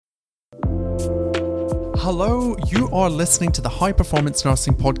Hello, you are listening to the High Performance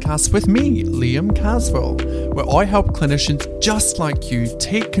Nursing Podcast with me, Liam Caswell, where I help clinicians just like you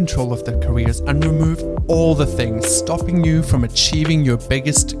take control of their careers and remove all the things stopping you from achieving your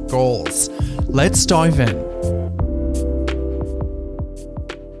biggest goals. Let's dive in.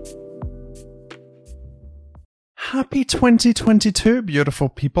 Happy 2022, beautiful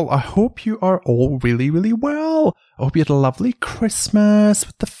people. I hope you are all really well. I hope you had a lovely Christmas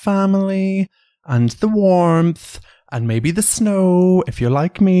with the family and the warmth and maybe the snow. If you're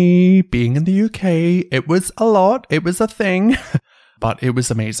like me, being in the UK, it was a lot. It was a thing, but it was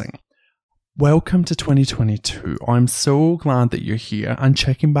amazing. Welcome to 2022. I'm so glad that you're here and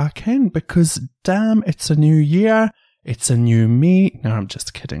checking back in because damn, it's a new year. It's a new me. No, I'm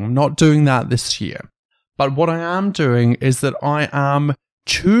just kidding. I'm not doing that this year. But what I am doing is that I am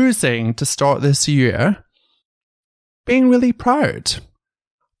choosing to start this year being really proud.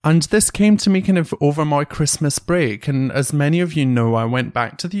 And this came to me kind of over my Christmas break. And as many of you know, I went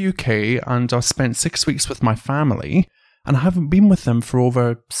back to the UK and I spent 6 weeks with my family. And I haven't been with them for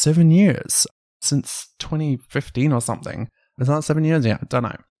over 7 years, since 2015 or something. Is that 7 years? Yeah, I don't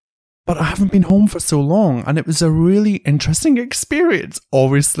know. But I haven't been home for so long. And it was a really interesting experience.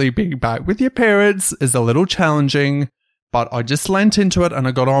 Obviously, being back with your parents is a little challenging. But I just lent into it and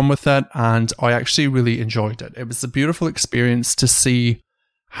I got on with it. And I actually really enjoyed it. It was a beautiful experience to see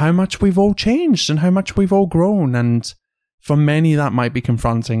how much we've all changed and how much we've all grown. And for many, that might be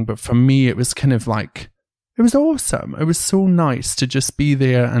confronting. But for me, it was kind of like, it was awesome. It was so nice to just be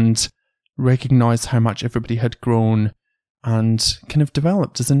there and recognize how much everybody had grown and kind of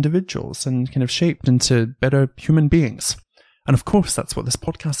developed as individuals and kind of shaped into better human beings. And of course, that's what this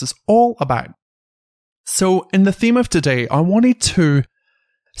podcast is all about. So in the theme of today, I wanted to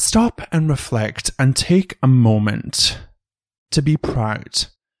stop and reflect and take a moment to be proud.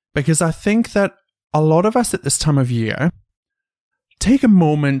 Because I think that a lot of us at this time of year take a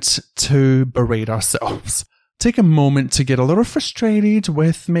moment to berate ourselves. Take a moment to get a little frustrated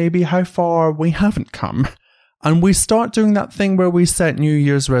with maybe how far we haven't come. And we start doing that thing where we set New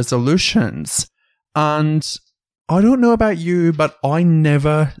Year's resolutions. And I don't know about you, but I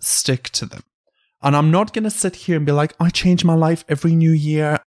never stick to them. And I'm not going to sit here and be like, I change my life every new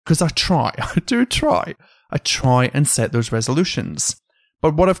year, because I try. I do try. I try and set those resolutions.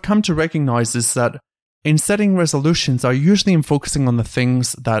 But what I've come to recognize is that in setting resolutions, I usually am focusing on the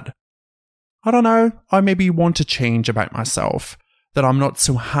things that, I don't know, I maybe want to change about myself, that I'm not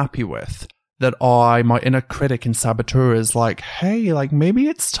so happy with, that my inner critic and saboteur is like, hey, like maybe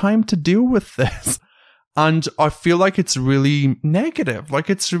it's time to deal with this. And I feel like it's really negative. Like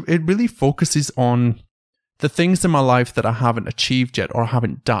it really focuses on the things in my life that I haven't achieved yet or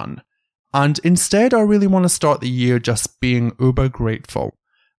haven't done. And instead, I really want to start the year just being uber grateful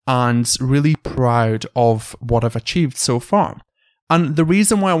and really proud of what I've achieved so far. And the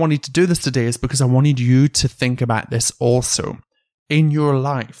reason why I wanted to do this today is because I wanted you to think about this also in your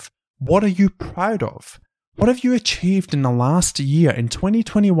life. What are you proud of? What have you achieved in the last year in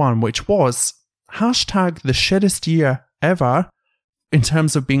 2021, which was hashtag the shittest year ever in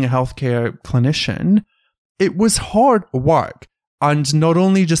terms of being a healthcare clinician? It was hard work. And not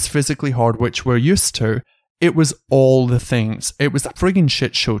only just physically hard, which we're used to, it was all the things. It was a friggin'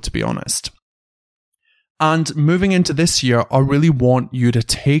 shit show, to be honest. And moving into this year, I really want you to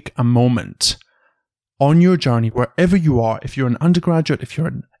take a moment on your journey, wherever you are. If you're an undergraduate, if you're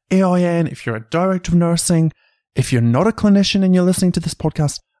an AIN, if you're a director of nursing, if you're not a clinician and you're listening to this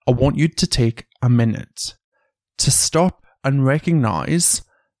podcast, I want you to take a minute to stop and recognize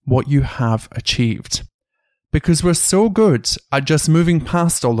what you have achieved. Because we're so good at just moving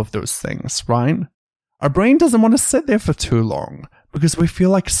past all of those things, right? Our brain doesn't want to sit there for too long because we feel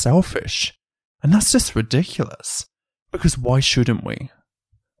like selfish. And that's just ridiculous. Because why shouldn't we?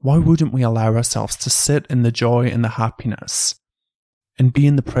 Why wouldn't we allow ourselves to sit in the joy and the happiness and be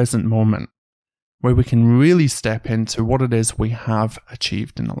in the present moment where we can really step into what it is we have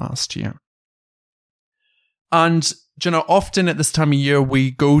achieved in the last year? And often at this time of year, we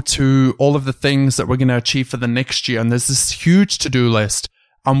go to all of the things that we're going to achieve for the next year. And there's this huge to-do list.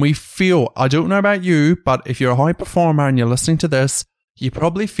 And we feel, I don't know about you, but if you're a high performer and you're listening to this, you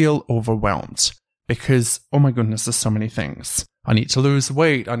probably feel overwhelmed because, oh my goodness, there's so many things. I need to lose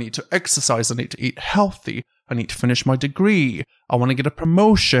weight. I need to exercise. I need to eat healthy. I need to finish my degree. I want to get a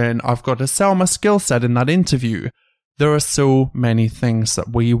promotion. I've got to sell my skill set in that interview. There are so many things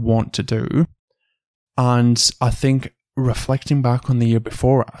that we want to do. And I think reflecting back on the year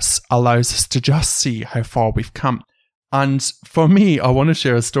before us allows us to just see how far we've come. And for me, I want to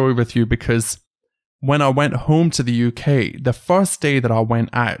share a story with you because when I went home to the UK, the first day that I went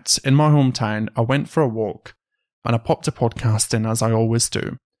out in my hometown, I went for a walk and I popped a podcast in, as I always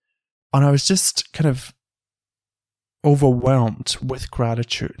do. And I was just kind of overwhelmed with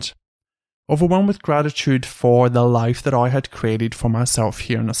gratitude. Overwhelmed with gratitude for the life that I had created for myself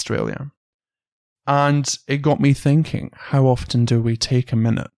here in Australia. And it got me thinking, how often do we take a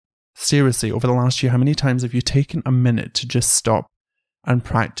minute? Seriously, over the last year, how many times have you taken a minute to just stop and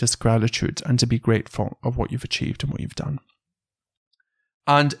practice gratitude and to be grateful of what you've achieved and what you've done?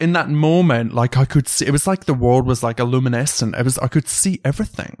 And in that moment, like I could see, it was like the world was like luminescent. I could see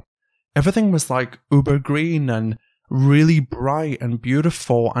everything. Everything was like uber green and really bright and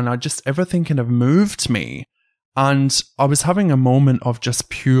beautiful. And everything kind of moved me. And I was having a moment of just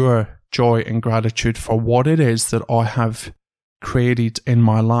pure joy and gratitude for what it is that I have created in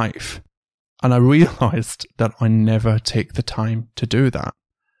my life. And I realized that I never take the time to do that.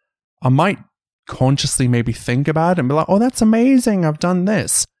 I might consciously maybe think about it and be like, oh, that's amazing, I've done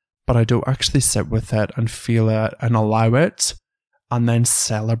this. But I don't actually sit with it and feel it and allow it and then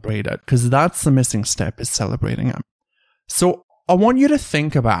celebrate it. Because that's the missing step, is celebrating it. So I want you to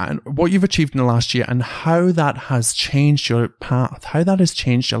think about what you've achieved in the last year and how that has changed your path, how that has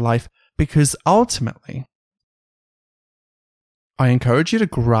changed your life. Because ultimately, I encourage you to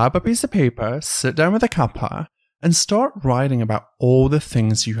grab a piece of paper, sit down with a cuppa, and start writing about all the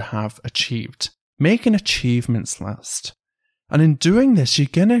things you have achieved. Make an achievements list. And in doing this, you're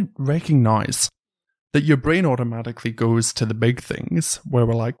going to recognize that your brain automatically goes to the big things where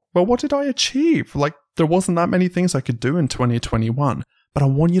we're like, well, what did I achieve? Like, there wasn't that many things I could do in 2021. But I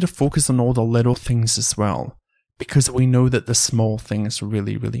want you to focus on all the little things as well, because we know that the small things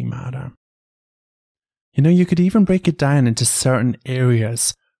really, really matter. You know, you could even break it down into certain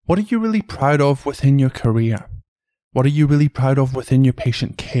areas. What are you really proud of within your career? What are you really proud of within your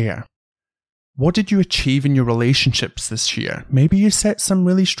patient care? What did you achieve in your relationships this year? Maybe you set some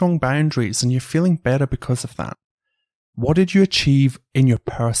really strong boundaries and you're feeling better because of that. What did you achieve in your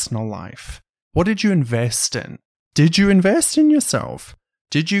personal life? What did you invest in? Did you invest in yourself?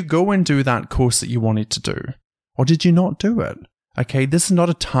 Did you go and do that course that you wanted to do? Or did you not do it? Okay, this is not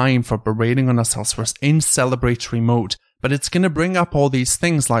a time for berating on ourselves. We're in celebratory mode, but it's going to bring up all these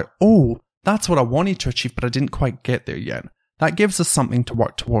things like, oh, that's what I wanted to achieve, but I didn't quite get there yet. That gives us something to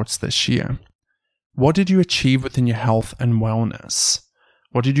work towards this year. What did you achieve within your health and wellness?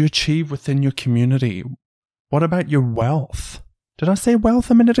 What did you achieve within your community? What about your wealth? Did I say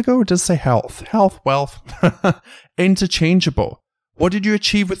wealth a minute ago? Or did I say health? Health, wealth, interchangeable. What did you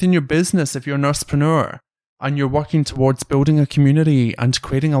achieve within your business if you're an entrepreneur and you're working towards building a community and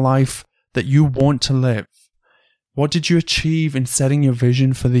creating a life that you want to live? What did you achieve in setting your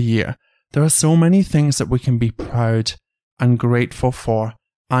vision for the year? There are so many things that we can be proud and grateful for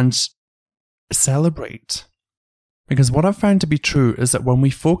and celebrate. Because what I've found to be true is that when we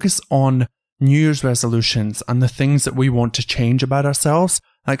focus on New Year's resolutions and the things that we want to change about ourselves,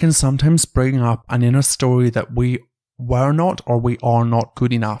 that can sometimes bring up an inner story that we were not, or we are not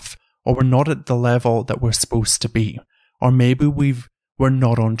good enough, or we're not at the level that we're supposed to be, or maybe we're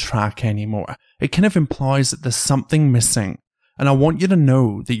not on track anymore. It kind of implies that there's something missing. And I want you to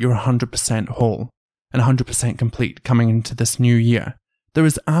know that you're 100% whole and 100% complete coming into this new year. There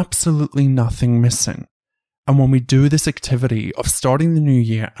is absolutely nothing missing. And when we do this activity of starting the new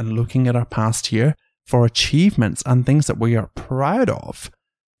year and looking at our past year for achievements and things that we are proud of,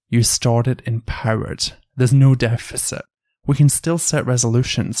 you start it empowered. There's no deficit. We can still set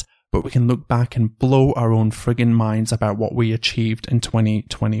resolutions, but we can look back and blow our own friggin' minds about what we achieved in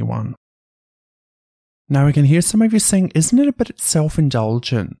 2021. Now I can hear some of you saying, isn't it a bit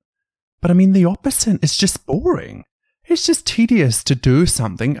self-indulgent? But I mean, the opposite is just boring. It's just tedious to do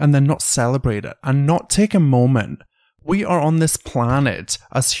something and then not celebrate it and not take a moment. We are on this planet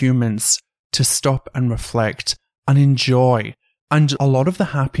as humans to stop and reflect and enjoy. And a lot of the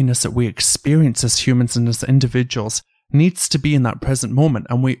happiness that we experience as humans and as individuals needs to be in that present moment.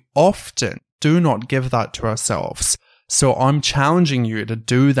 And we often do not give that to ourselves. So I'm challenging you to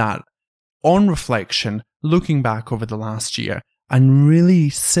do that on reflection, looking back over the last year, and really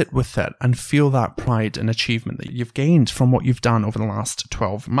sit with it and feel that pride and achievement that you've gained from what you've done over the last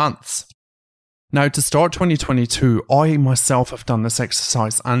 12 months. Now, to start 2022, I myself have done this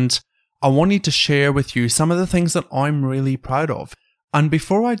exercise and I wanted to share with you some of the things that I'm really proud of. And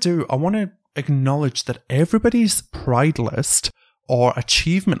before I do, I want to acknowledge that everybody's pride list or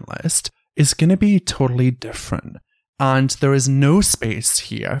achievement list is going to be totally different. And there is no space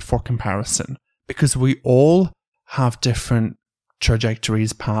here for comparison because we all have different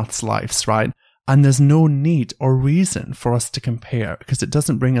trajectories, paths, lives, right? And there's no need or reason for us to compare because it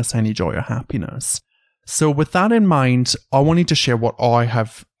doesn't bring us any joy or happiness. So with that in mind, I wanted to share what I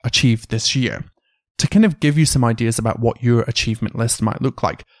have achieved this year to kind of give you some ideas about what your achievement list might look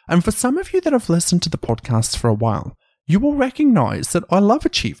like. And for some of you that have listened to the podcast for a while, you will recognize that I love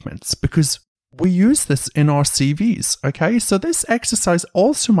achievements because we use this in our CVs, okay? So this exercise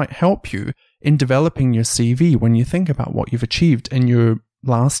also might help you in developing your CV when you think about what you've achieved in your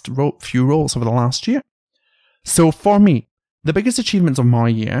last few roles over the last year. So for me, the biggest achievements of my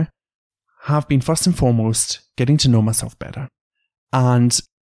year have been first and foremost getting to know myself better and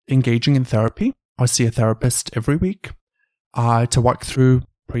engaging in therapy. I see a therapist every week to work through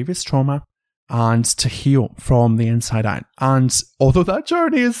previous trauma and to heal from the inside out. And although that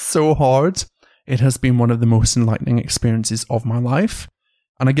journey is so hard, it has been one of the most enlightening experiences of my life.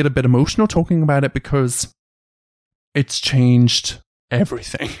 And I get a bit emotional talking about it because it's changed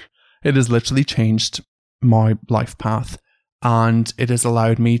everything. It has literally changed my life path. And it has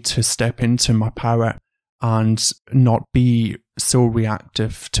allowed me to step into my power and not be so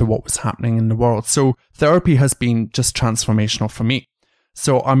reactive to what was happening in the world. So therapy has been just transformational for me.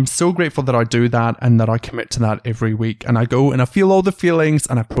 So I'm so grateful that I do that and that I commit to that every week. And I go and I feel all the feelings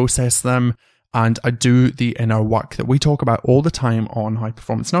and I process them and I do the inner work that we talk about all the time on High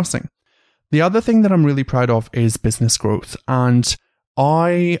Performance Nursing. The other thing that I'm really proud of is business growth. And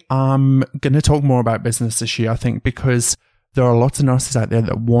I am going to talk more about business this year, I think, because there are lots of nurses out there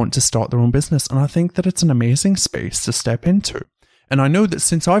that want to start their own business, and I think that it's an amazing space to step into. And I know that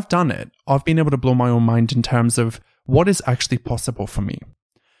since I've done it, I've been able to blow my own mind in terms of what is actually possible for me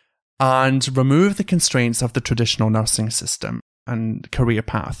and remove the constraints of the traditional nursing system and career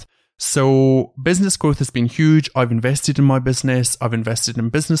path. So business growth has been huge. I've invested in my business. I've invested in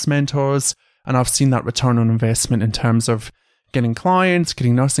business mentors, and I've seen that return on investment in terms of getting clients,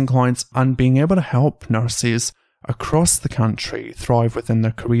 getting nursing clients, and being able to help nurses across the country thrive within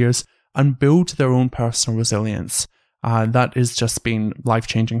their careers and build their own personal resilience. That has just been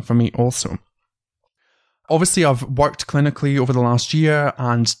life-changing for me also. Obviously, I've worked clinically over the last year,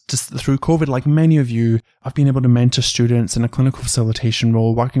 and just through COVID, like many of you, I've been able to mentor students in a clinical facilitation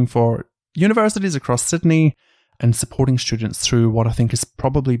role, working for universities across Sydney and supporting students through what I think has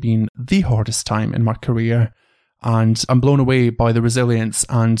probably been the hardest time in my career. And I'm blown away by the resilience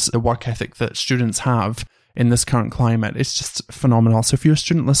and the work ethic that students have in this current climate. It's just phenomenal. So if you're a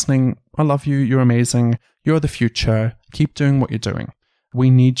student listening, I love you. You're amazing. You're the future. Keep doing what you're doing. We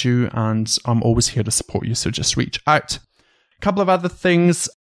need you, and I'm always here to support you. So just reach out. A couple of other things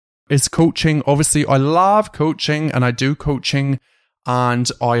is coaching. Obviously, I love coaching and I do coaching. And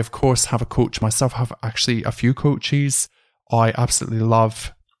I, of course, have a coach myself. I have actually a few coaches. I absolutely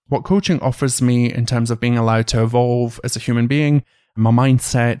love what coaching offers me in terms of being allowed to evolve as a human being, my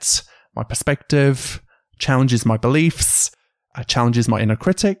mindset, my perspective, challenges my beliefs, challenges my inner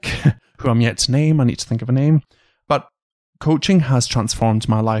critic, who I'm yet to name. I need to think of a name. But coaching has transformed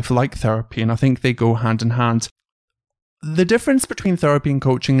my life like therapy, and I think they go hand in hand. The difference between therapy and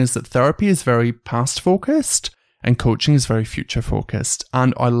coaching is that therapy is very past focused and coaching is very future focused.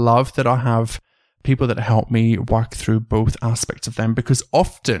 And I love that I have people that help me work through both aspects of them, because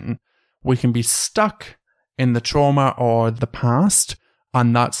often we can be stuck in the trauma or the past,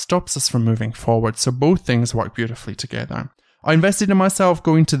 and that stops us from moving forward. So both things work beautifully together. I invested in myself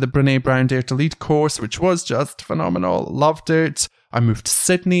going to the Brené Brown Dare to Lead course, which was just phenomenal. Loved it. I moved to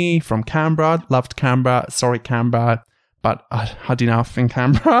Sydney from Canberra. Loved Canberra. Sorry, Canberra, but I had enough in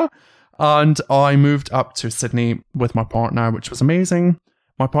Canberra. And I moved up to Sydney with my partner, which was amazing.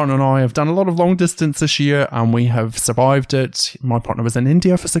 My partner and I have done a lot of long distance this year, and we have survived it. My partner was in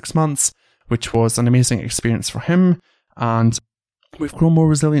India for 6 months, which was an amazing experience for him. And we've grown more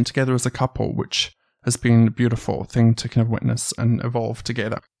resilient together as a couple, which has been a beautiful thing to kind of witness and evolve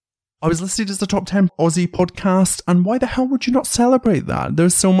together. I was listed as the top 10 Aussie podcast, and why the hell would you not celebrate that?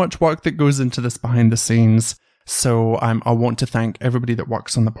 There's so much work that goes into this behind the scenes. So I want to thank everybody that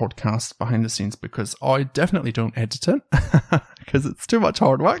works on the podcast behind the scenes, because I definitely don't edit it because it's too much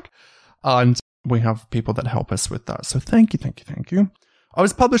hard work. And we have people that help us with that. So thank you, thank you, thank you. I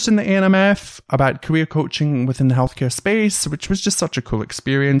was published in the ANMF about career coaching within the healthcare space, which was just such a cool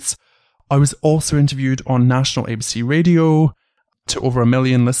experience. I was also interviewed on National ABC Radio to over 1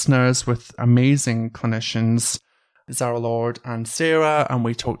 million listeners with amazing clinicians, Zara Lord and Sarah, and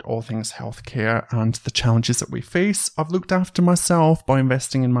we talked all things healthcare and the challenges that we face. I've looked after myself by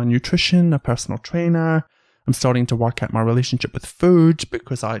investing in my nutrition, a personal trainer. I'm starting to work out my relationship with food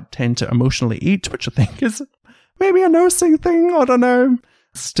because I tend to emotionally eat, which I think is maybe a nursing thing. I don't know.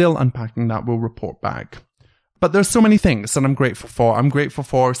 Still unpacking that. We'll report back. But there's so many things that I'm grateful for. I'm grateful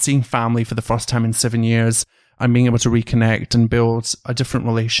for seeing family for the first time in 7 years and being able to reconnect and build a different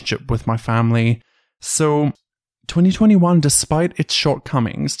relationship with my family. So 2021, despite its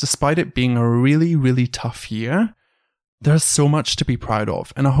shortcomings, despite it being a really, really tough year, there's so much to be proud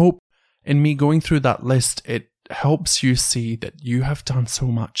of. And I hope in me going through that list, it helps you see that you have done so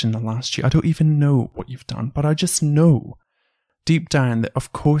much in the last year. I don't even know what you've done, but I just know deep down that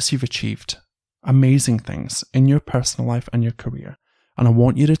of course you've achieved amazing things in your personal life and your career. And I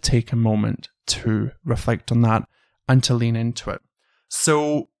want you to take a moment to reflect on that and to lean into it.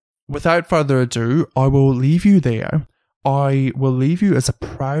 So without further ado, I will leave you there. I will leave you as a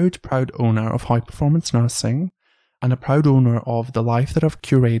proud owner of High Performance Nursing and a proud owner of the life that I've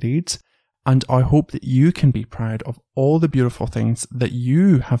curated. And I hope that you can be proud of all the beautiful things that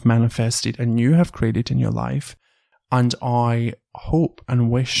you have manifested and you have created in your life. And I hope and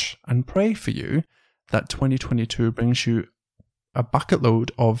wish and pray for you that 2022 brings you a bucket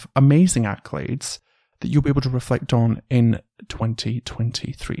load of amazing accolades that you'll be able to reflect on in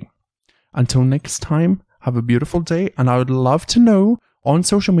 2023. Until next time, have a beautiful day. And I would love to know on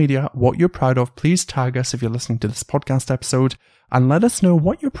social media what you're proud of. Please tag us if you're listening to this podcast episode and let us know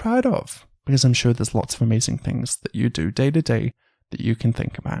what you're proud of, because I'm sure there's lots of amazing things that you do day to day that you can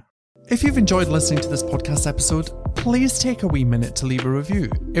think about. If you've enjoyed listening to this podcast episode, please take a wee minute to leave a review.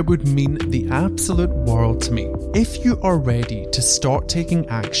 It would mean the absolute world to me. If you are ready to start taking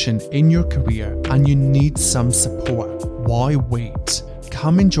action in your career and you need some support, why wait?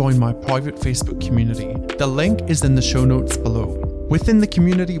 Come and join my private Facebook community. The link is in the show notes below. Within the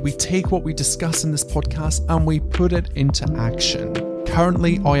community, we take what we discuss in this podcast and we put it into action.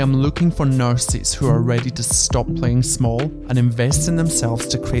 Currently, I am looking for nurses who are ready to stop playing small and invest in themselves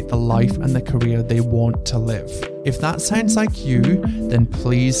to create the life and the career they want to live. If that sounds like you, then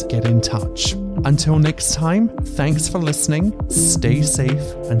please get in touch. Until next time, thanks for listening, stay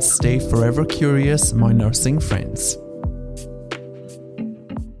safe, and stay forever curious, my nursing friends.